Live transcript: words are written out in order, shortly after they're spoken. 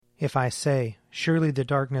If I say, surely the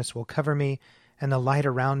darkness will cover me, and the light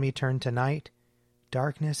around me turn to night,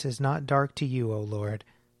 darkness is not dark to you, O Lord.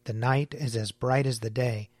 The night is as bright as the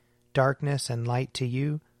day. Darkness and light to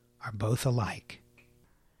you are both alike.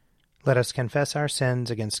 Let us confess our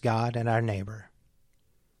sins against God and our neighbor.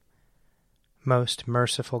 Most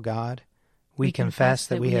merciful God, we confess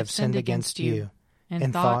that we have sinned against you,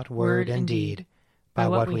 in thought, word, and deed, by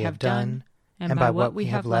what we have done, and by what we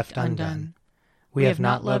have left undone. We have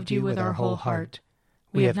not loved you with our whole heart.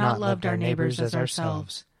 We have not loved our neighbors as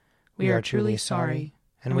ourselves. We are truly sorry,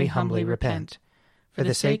 and we humbly repent. For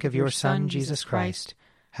the sake of your Son, Jesus Christ,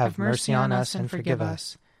 have mercy on us and forgive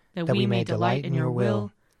us, that we may delight in your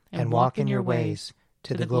will and walk in your ways,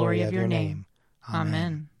 to the glory of your name.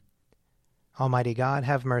 Amen. Almighty God,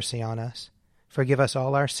 have mercy on us. Forgive us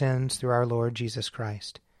all our sins through our Lord Jesus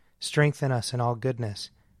Christ. Strengthen us in all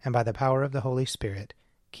goodness, and by the power of the Holy Spirit,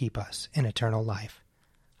 keep us in eternal life.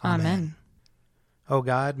 Amen. O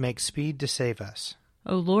God, make speed to save us.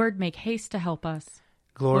 O Lord, make haste to help us.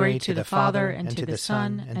 Glory to the Father, and to the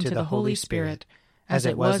Son, and to the Holy Spirit, as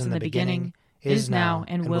it was in the beginning, is now,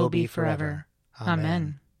 and will be forever.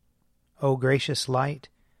 Amen. O gracious light,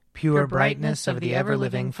 pure brightness of the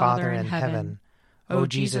ever-living Father in heaven, O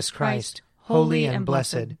Jesus Christ, holy and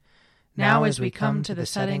blessed, now as we come to the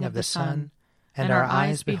setting of the sun, and our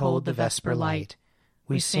eyes behold the vesper light,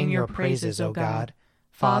 we sing your praises, O God,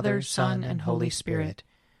 Father, Son, and Holy Spirit.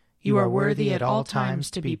 You are worthy at all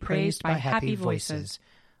times to be praised by happy voices,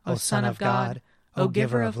 O Son of God, O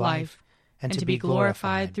Giver of life, and to be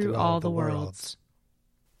glorified through all the worlds.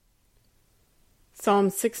 Psalm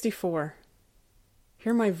 64.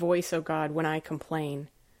 Hear my voice, O God, when I complain.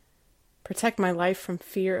 Protect my life from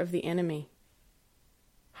fear of the enemy.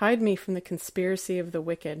 Hide me from the conspiracy of the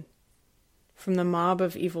wicked, from the mob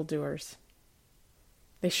of evildoers.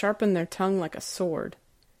 They sharpen their tongue like a sword,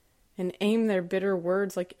 and aim their bitter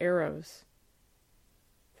words like arrows,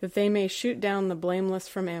 that they may shoot down the blameless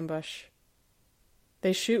from ambush.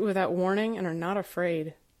 They shoot without warning and are not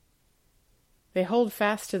afraid. They hold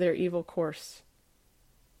fast to their evil course.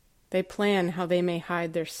 They plan how they may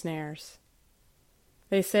hide their snares.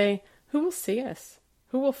 They say, who will see us?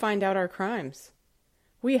 Who will find out our crimes?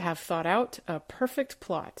 We have thought out a perfect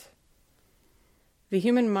plot. The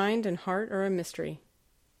human mind and heart are a mystery.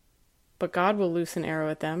 But God will loose an arrow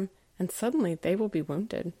at them, and suddenly they will be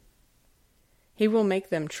wounded. He will make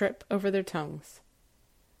them trip over their tongues,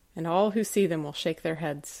 and all who see them will shake their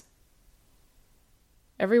heads.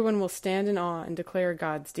 Everyone will stand in awe and declare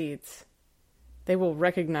God's deeds. They will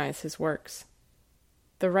recognize his works.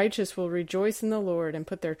 The righteous will rejoice in the Lord and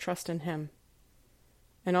put their trust in him,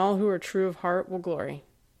 and all who are true of heart will glory.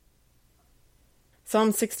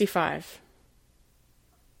 Psalm 65.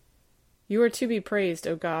 You are to be praised,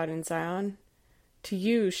 O God, in Zion. To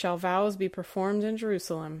you shall vows be performed in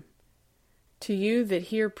Jerusalem. To you that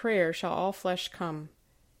hear prayer shall all flesh come,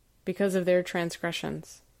 because of their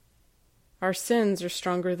transgressions. Our sins are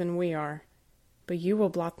stronger than we are, but you will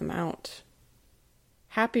blot them out.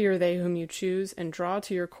 Happy are they whom you choose and draw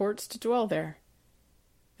to your courts to dwell there.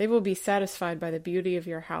 They will be satisfied by the beauty of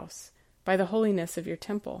your house, by the holiness of your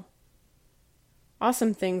temple.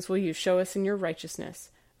 Awesome things will you show us in your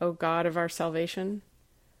righteousness, O God of our salvation,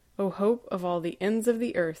 O hope of all the ends of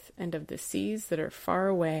the earth and of the seas that are far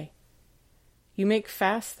away. You make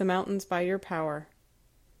fast the mountains by your power.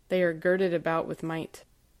 They are girded about with might.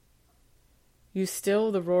 You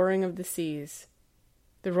still the roaring of the seas,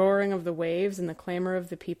 the roaring of the waves and the clamor of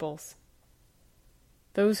the peoples.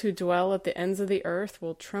 Those who dwell at the ends of the earth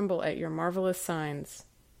will tremble at your marvelous signs.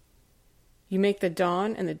 You make the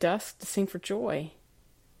dawn and the dusk to sing for joy.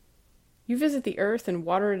 You visit the earth and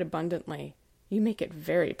water it abundantly. You make it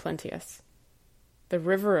very plenteous. The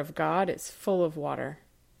river of God is full of water.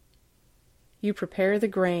 You prepare the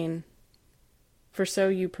grain, for so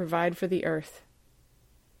you provide for the earth.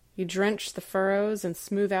 You drench the furrows and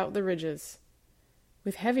smooth out the ridges.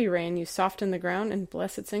 With heavy rain you soften the ground and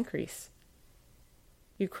bless its increase.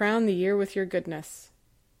 You crown the year with your goodness,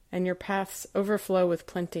 and your paths overflow with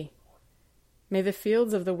plenty. May the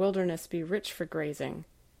fields of the wilderness be rich for grazing,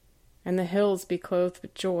 and the hills be clothed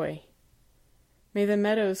with joy. May the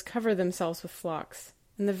meadows cover themselves with flocks,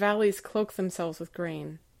 and the valleys cloak themselves with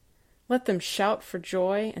grain. Let them shout for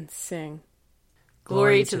joy and sing.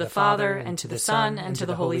 Glory to the Father, and to the Son, and to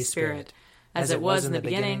the Holy Spirit, as it was in the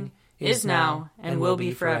beginning, is now, and will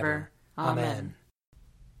be forever. Amen.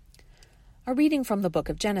 A reading from the book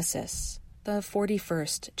of Genesis, the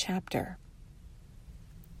 41st chapter.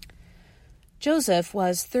 Joseph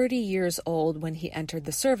was 30 years old when he entered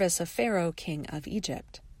the service of Pharaoh, king of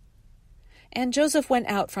Egypt. And Joseph went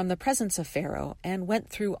out from the presence of Pharaoh, and went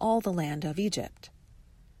through all the land of Egypt.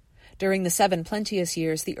 During the 7 plenteous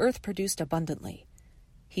years the earth produced abundantly.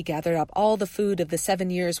 He gathered up all the food of the 7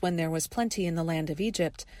 years when there was plenty in the land of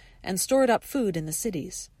Egypt, and stored up food in the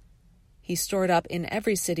cities. He stored up in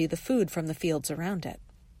every city the food from the fields around it.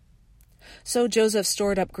 So Joseph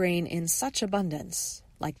stored up grain in such abundance,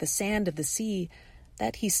 like the sand of the sea,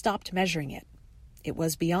 that he stopped measuring it. It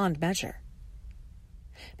was beyond measure.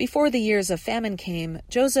 Before the years of famine came,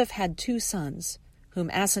 Joseph had 2 sons, whom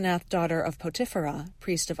Asenath, daughter of Potipharah,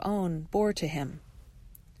 priest of On, bore to him.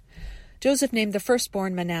 Joseph named the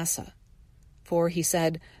firstborn Manasseh, for he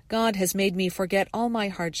said, God has made me forget all my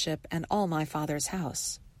hardship and all my father's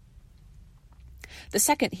house. The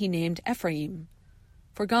second he named Ephraim,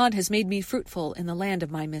 for God has made me fruitful in the land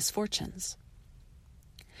of my misfortunes.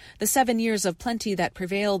 The 7 years of plenty that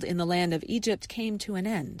prevailed in the land of Egypt came to an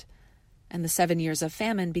end, and the 7 years of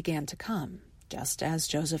famine began to come, just as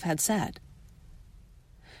Joseph had said.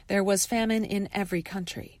 There was famine in every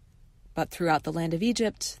country, but throughout the land of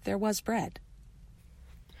Egypt there was bread.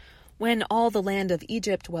 When all the land of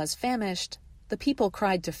Egypt was famished, the people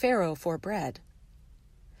cried to Pharaoh for bread.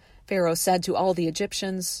 Pharaoh said to all the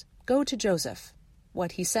Egyptians, Go to Joseph.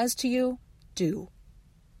 What he says to you, do.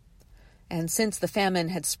 And since the famine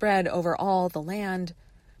had spread over all the land,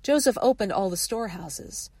 Joseph opened all the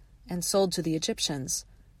storehouses and sold to the Egyptians,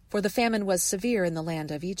 for the famine was severe in the land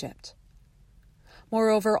of Egypt.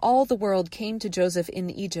 Moreover, all the world came to Joseph in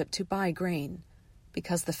Egypt to buy grain,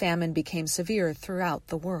 because the famine became severe throughout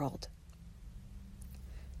the world.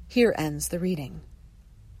 Here ends the reading.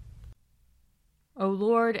 O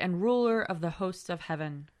Lord and ruler of the hosts of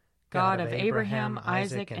heaven, God of Abraham,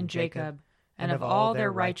 Isaac, and Jacob, and of all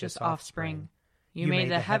their righteous offspring, you made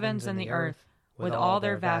the heavens and the earth with all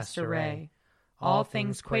their vast array. All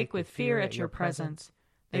things quake with fear at your presence.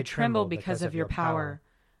 They tremble because of your power.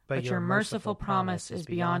 But your merciful promise is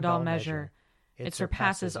beyond all measure. It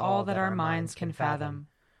surpasses all that our minds can fathom.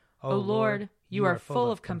 O Lord, you are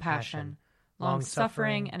full of compassion,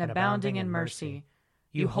 long-suffering and abounding in mercy.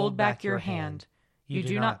 You hold back your hand. You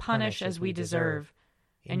do not punish as we deserve.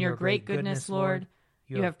 In your great goodness, Lord,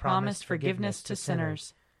 you have promised forgiveness to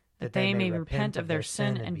sinners, that they may repent of their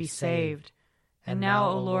sin and be saved. And now,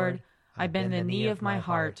 O Lord, I bend the knee of my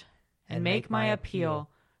heart and make my appeal,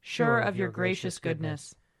 sure of your gracious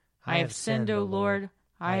goodness. I have sinned, O Lord,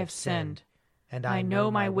 I have sinned, and I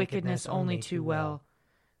know my wickedness only too well.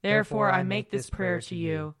 Therefore I make this prayer to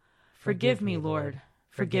you. Forgive me, Lord,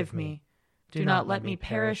 forgive me. Do not let me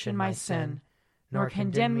perish in my sin, nor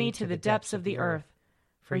condemn me to the depths of the earth.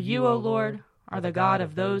 For you, O Lord, are the God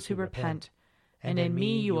of those who repent, and in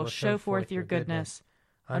me you will show forth your goodness.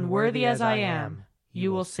 Unworthy as I am,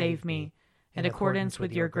 you will save me, in accordance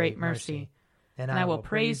with your great mercy. And I will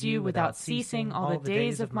praise you without ceasing all the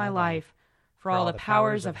days of my life. For all the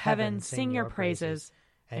powers of heaven sing your praises,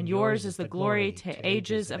 and yours is the glory to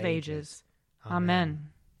ages of ages. Amen.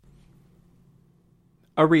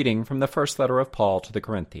 A reading from the first letter of Paul to the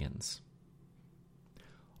Corinthians.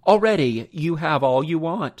 Already you have all you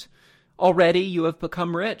want. Already you have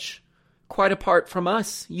become rich. Quite apart from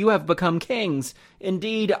us, you have become kings.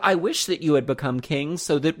 Indeed, I wish that you had become kings,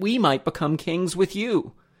 so that we might become kings with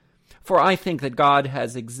you. For I think that God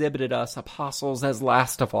has exhibited us apostles as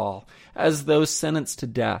last of all, as those sentenced to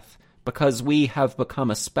death, because we have become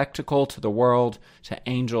a spectacle to the world, to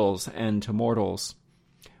angels, and to mortals.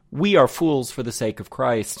 We are fools for the sake of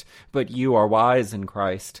Christ, but you are wise in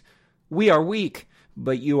Christ. We are weak,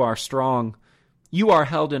 but you are strong. You are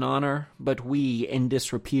held in honor, but we in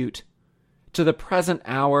disrepute. To the present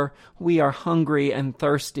hour, we are hungry and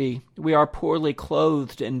thirsty. We are poorly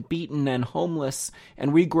clothed and beaten and homeless,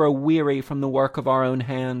 and we grow weary from the work of our own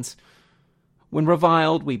hands. When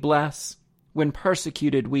reviled, we bless. When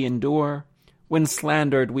persecuted, we endure. When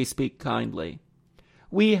slandered, we speak kindly.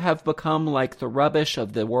 We have become like the rubbish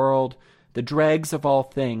of the world, the dregs of all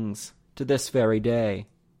things, to this very day.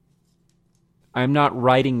 I am not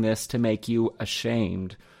writing this to make you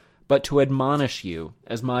ashamed, but to admonish you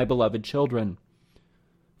as my beloved children.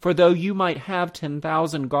 For though you might have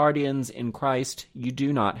 10,000 guardians in Christ, you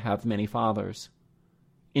do not have many fathers.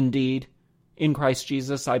 Indeed, in Christ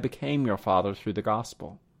Jesus I became your father through the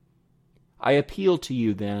gospel. I appeal to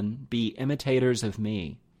you then, be imitators of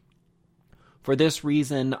me. For this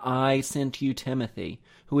reason I sent you Timothy,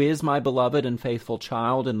 who is my beloved and faithful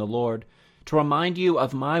child in the Lord, to remind you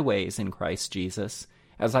of my ways in Christ Jesus,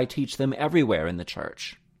 as I teach them everywhere in the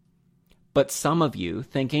church. But some of you,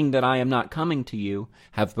 thinking that I am not coming to you,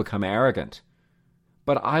 have become arrogant.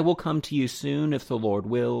 But I will come to you soon if the Lord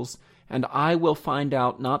wills, and I will find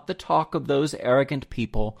out not the talk of those arrogant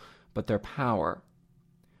people, but their power.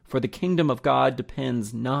 For the kingdom of God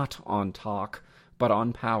depends not on talk, but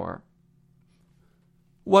on power.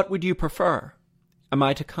 What would you prefer? Am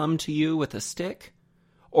I to come to you with a stick,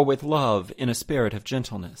 or with love in a spirit of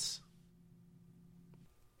gentleness?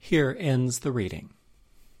 Here ends the reading.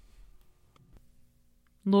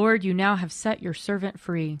 Lord, you now have set your servant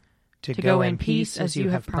free, to go in peace as you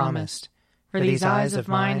have promised. For these eyes of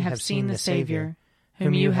mine have seen the Savior,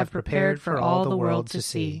 whom you have prepared for all the world to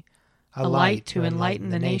see, a light to enlighten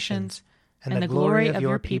the nations, and the glory of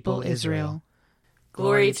your people Israel.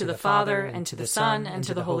 Glory to the Father, and to the Son, and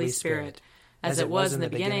to the Holy Spirit, as it was in the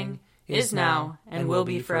beginning, is now, and will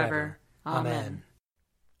be forever. Amen.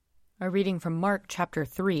 A reading from Mark chapter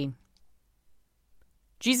 3.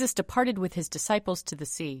 Jesus departed with his disciples to the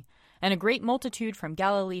sea, and a great multitude from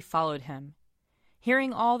Galilee followed him.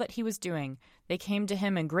 Hearing all that he was doing, they came to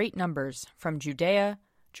him in great numbers from Judea,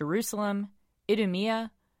 Jerusalem,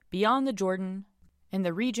 Idumea, beyond the Jordan, and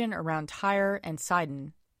the region around Tyre and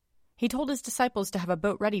Sidon. He told his disciples to have a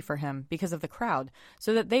boat ready for him because of the crowd,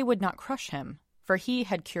 so that they would not crush him, for he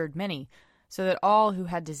had cured many, so that all who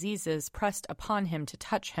had diseases pressed upon him to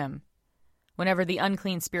touch him. Whenever the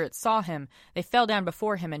unclean spirits saw him, they fell down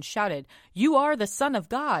before him and shouted, "You are the Son of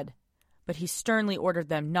God!" But he sternly ordered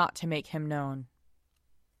them not to make him known.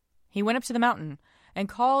 He went up to the mountain and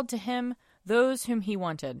called to him those whom he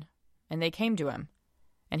wanted, and they came to him.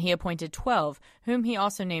 And he appointed 12, whom he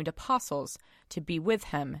also named apostles, to be with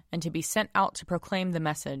him and to be sent out to proclaim the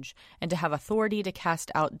message and to have authority to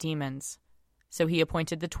cast out demons. So he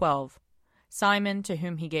appointed the 12, Simon, to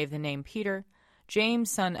whom he gave the name Peter, James,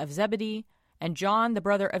 son of Zebedee, and John, the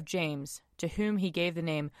brother of James, to whom he gave the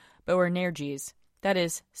name Boanerges, that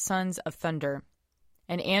is, sons of thunder,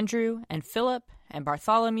 and Andrew, and Philip, and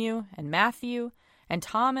Bartholomew, and Matthew, and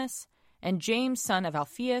Thomas, and James, son of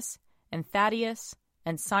Alphaeus, and Thaddeus,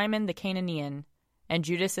 and Simon the Cananean, and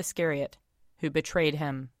Judas Iscariot, who betrayed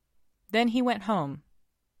him. Then he went home.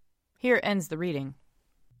 Here ends the reading.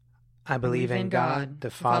 I believe in God,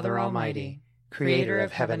 the Father Almighty, creator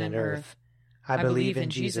of heaven and earth. I believe in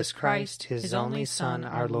Jesus Christ, his only Son,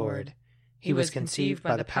 our Lord. He was conceived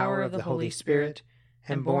by the power of the Holy Spirit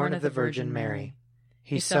and born of the Virgin Mary.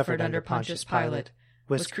 He suffered under Pontius Pilate,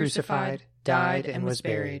 was crucified, died, and was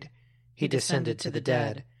buried. He descended to the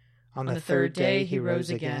dead. On the third day he rose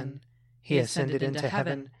again. He ascended into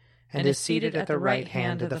heaven and is seated at the right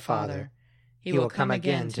hand of the Father. He will come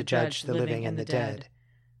again to judge the living and the dead.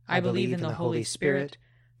 I believe in the Holy Spirit,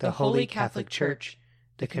 the Holy Catholic Church,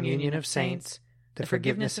 the communion of saints, the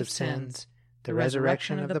forgiveness of sins, the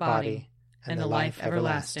resurrection of the body, and the life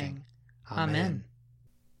everlasting. Amen.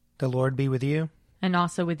 The Lord be with you. And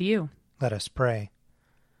also with you. Let us pray.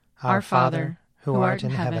 Our Father, who art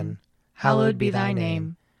in heaven, hallowed be thy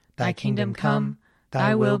name. Thy kingdom come,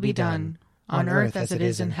 thy will be done, on earth as it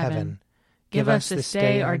is in heaven. Give us this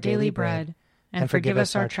day our daily bread, and forgive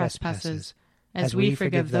us our trespasses, as we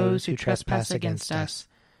forgive those who trespass against us.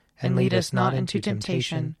 And lead us not into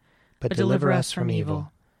temptation, but deliver us from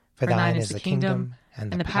evil. For thine is the kingdom,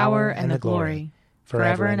 and the power, and the glory,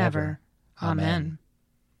 forever and ever. Amen.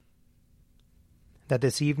 That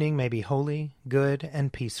this evening may be holy, good,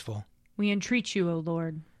 and peaceful. We entreat you, O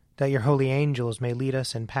Lord. That your holy angels may lead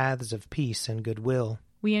us in paths of peace and goodwill.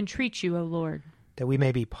 We entreat you, O Lord. That we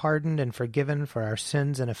may be pardoned and forgiven for our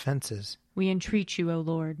sins and offenses. We entreat you, O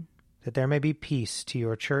Lord. That there may be peace to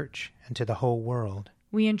your church and to the whole world.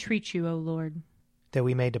 We entreat you, O Lord. That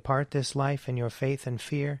we may depart this life in your faith and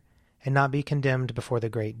fear, and not be condemned before the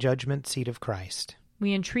great judgment seat of Christ.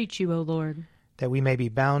 We entreat you, O Lord. That we may be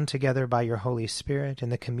bound together by your Holy Spirit in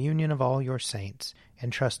the communion of all your saints,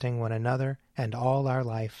 entrusting one another and all our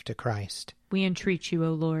life to Christ. We entreat you,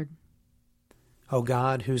 O Lord. O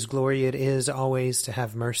God, whose glory it is always to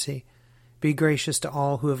have mercy, be gracious to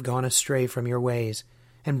all who have gone astray from your ways,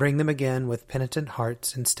 and bring them again with penitent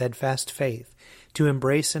hearts and steadfast faith to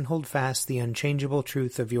embrace and hold fast the unchangeable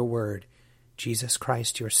truth of your word, Jesus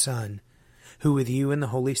Christ your Son, who with you and the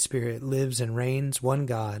Holy Spirit lives and reigns one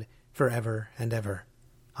God, forever and ever.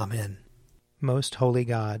 Amen. Most holy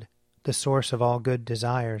God, the source of all good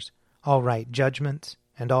desires, all right judgments,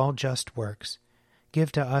 and all just works,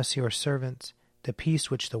 give to us, your servants, the peace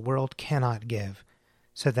which the world cannot give,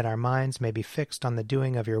 so that our minds may be fixed on the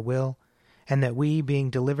doing of your will, and that we, being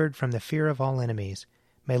delivered from the fear of all enemies,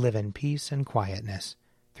 may live in peace and quietness,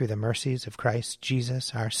 through the mercies of Christ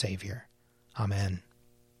Jesus our Savior. Amen.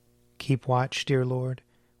 Keep watch, dear Lord,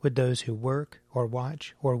 with those who work, or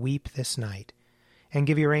watch, or weep this night, and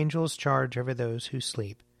give your angels charge over those who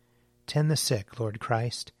sleep. Tend the sick, Lord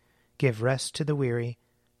Christ. Give rest to the weary.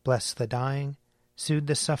 Bless the dying. Soothe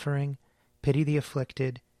the suffering. Pity the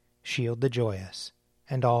afflicted. shield the joyous,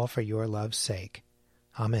 and all for your love's sake.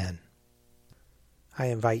 Amen. I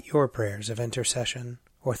invite your prayers of intercession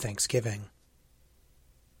or thanksgiving.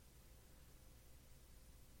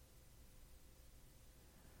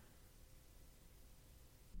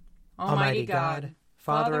 Almighty God,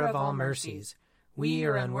 Father of all mercies, we,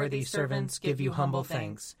 your unworthy servants, give you humble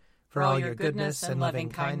thanks for all your goodness and loving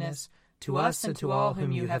kindness to us and to all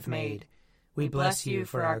whom you have made. We bless you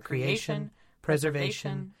for our creation,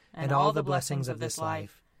 preservation, and all the blessings of this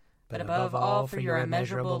life, but above all for your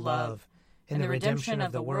immeasurable love in the redemption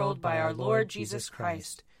of the world by our Lord Jesus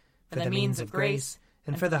Christ, for the means of grace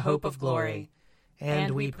and for the hope of glory.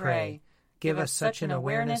 And we pray, give us such an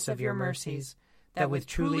awareness of your mercies that with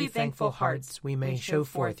truly thankful hearts we may show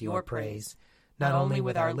forth your praise, not only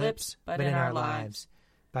with our lips, but in our lives,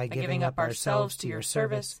 by giving up ourselves to your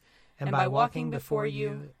service, and by walking before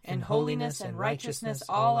you in holiness and righteousness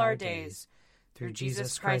all our days, through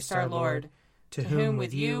Jesus Christ our Lord, to whom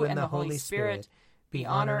with you and the Holy Spirit be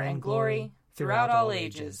honor and glory throughout all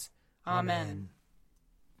ages. Amen.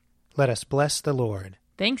 Let us bless the Lord.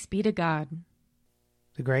 Thanks be to God.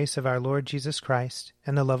 The grace of our Lord Jesus Christ,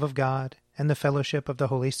 and the love of God, and the fellowship of the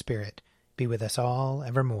Holy Spirit be with us all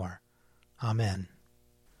evermore. Amen.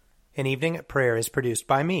 An Evening at Prayer is produced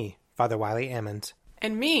by me, Father Wiley Ammons.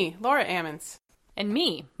 And me, Laura Ammons. And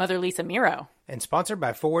me, Mother Lisa Meirow. And sponsored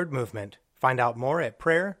by Forward Movement. Find out more at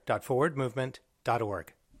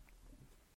prayer.forwardmovement.org.